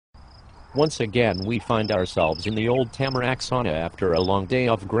Once again we find ourselves in the Old Tamarack sauna after a long day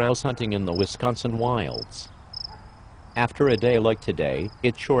of grouse hunting in the Wisconsin wilds. After a day like today,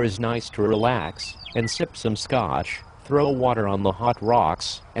 it sure is nice to relax and sip some scotch, throw water on the hot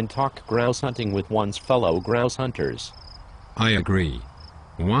rocks, and talk grouse hunting with one's fellow grouse hunters. I agree.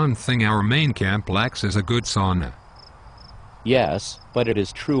 One thing our Maine camp lacks is a good sauna. Yes, but it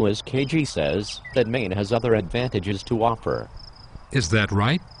is true as KG says, that Maine has other advantages to offer. Is that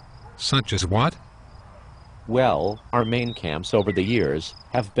right? Such as what? Well, our Maine camps over the years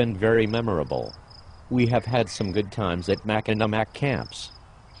have been very memorable. We have had some good times at Mackinac camps.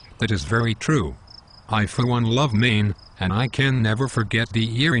 That is very true. I for one love Maine, and I can never forget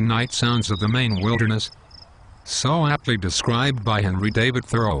the eerie night sounds of the Maine wilderness. So aptly described by Henry David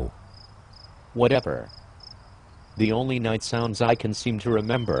Thoreau. Whatever. The only night sounds I can seem to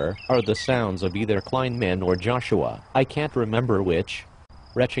remember are the sounds of either Kleinman or Joshua, I can't remember which,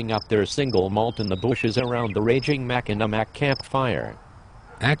 retching up their single malt in the bushes around the raging Mackinac campfire.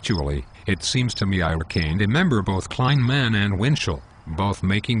 Actually, it seems to me I can remember both Kleinman and Winchell, both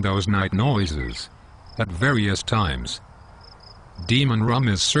making those night noises at various times. Demon rum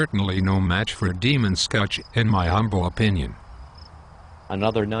is certainly no match for demon scotch, in my humble opinion.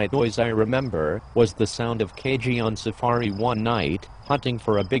 Another night noise I remember was the sound of KG on safari one night, hunting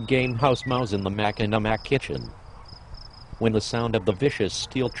for a big game house mouse in the Mackinac kitchen. When the sound of the vicious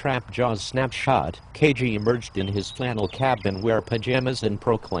steel trap jaws snapped shut, KG emerged in his flannel cabin wear pajamas and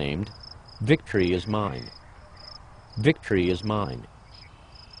proclaimed, "Victory is mine. Victory is mine."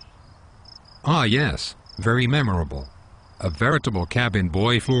 Ah yes, very memorable. A veritable cabin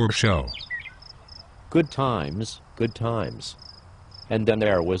boy floor show. Good times, good times. And then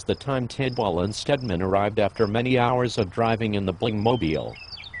there was the time Tidwell and Stedman arrived after many hours of driving in the Bling-mobile.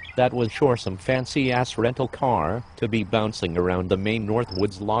 That was sure some fancy-ass rental car to be bouncing around the Maine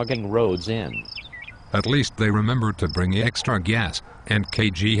Northwoods logging roads in. At least they remembered to bring extra gas, and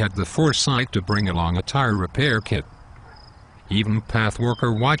KG had the foresight to bring along a tire repair kit. Even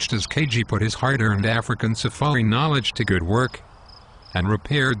Pathworker watched as KG put his hard-earned African safari knowledge to good work and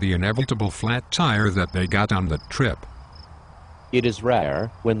repaired the inevitable flat tire that they got on the trip. It is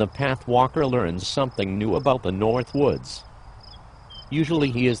rare when the Pathwalker learns something new about the Northwoods. Usually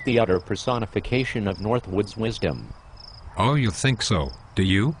he is the utter personification of Northwoods wisdom. Oh, you think so, do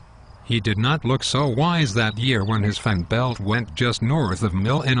you? He did not look so wise that year when his fan belt went just north of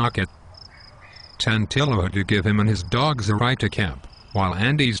Millinocket. Tantillo had to give him and his dogs a ride to camp, while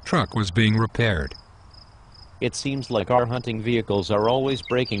Andy's truck was being repaired. It seems like our hunting vehicles are always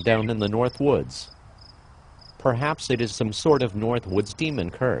breaking down in the Northwoods. Perhaps it is some sort of Northwoods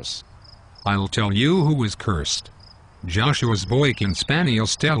demon curse. I'll tell you who was cursed. Joshua's Boykin Spaniel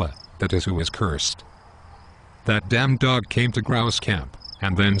Stella, that is who was cursed. That damn dog came to Grouse camp,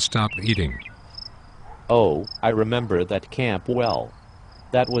 and then stopped eating. Oh, I remember that camp well.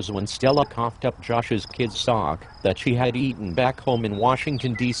 That was when Stella coughed up Josh's kid's sock that she had eaten back home in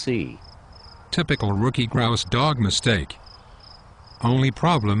Washington, D.C. Typical rookie grouse dog mistake. Only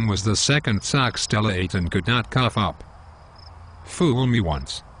problem was the second sock Stella ate and could not cough up. Fool me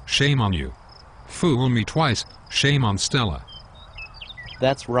once, shame on you. Fool me twice, shame on Stella.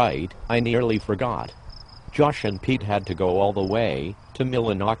 That's right, I nearly forgot. Josh and Pete had to go all the way to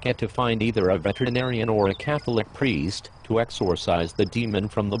Millinocket to find either a veterinarian or a Catholic priest to exorcise the demon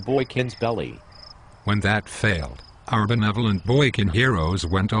from the Boykin's belly. When that failed, our benevolent Boykin heroes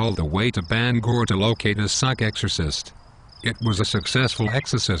went all the way to Bangor to locate a sock exorcist. It was a successful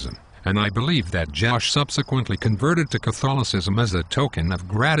exorcism, and I believe that Josh subsequently converted to Catholicism as a token of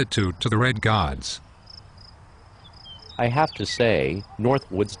gratitude to the Red Gods. I have to say,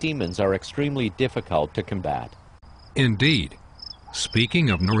 Northwoods demons are extremely difficult to combat. Indeed.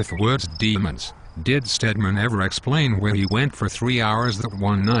 Speaking of Northwoods demons, did Stedman ever explain where he went for 3 hours that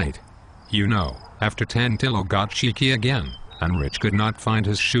one night? You know, after Tantillo got cheeky again, and Rich could not find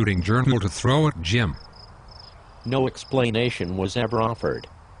his shooting journal to throw at Jim. No explanation was ever offered.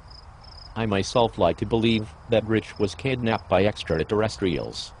 I myself like to believe that Rich was kidnapped by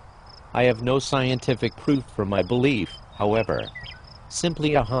extraterrestrials. I have no scientific proof for my belief, however.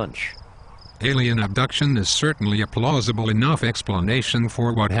 Simply a hunch. Alien abduction is certainly a plausible enough explanation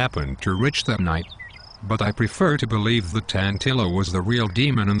for what happened to Rich that night, but I prefer to believe that Tantillo was the real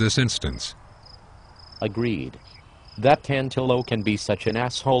demon in this instance. Agreed. That Tantillo can be such an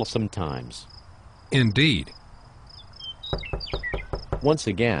asshole sometimes. Indeed. Once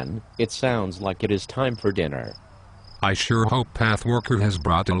again, it sounds like it is time for dinner. I sure hope Pathworker has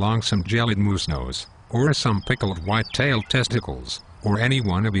brought along some jellied moose nose, or some pickled white-tailed testicles, or any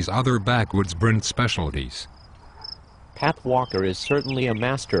one of his other backwoods burnt specialties. Pathwalker is certainly a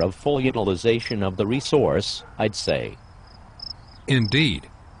master of full utilization of the resource, I'd say. Indeed.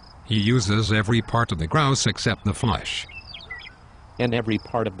 He uses every part of the grouse except the flesh. And every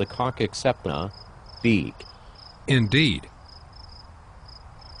part of the cock except the beak. Indeed.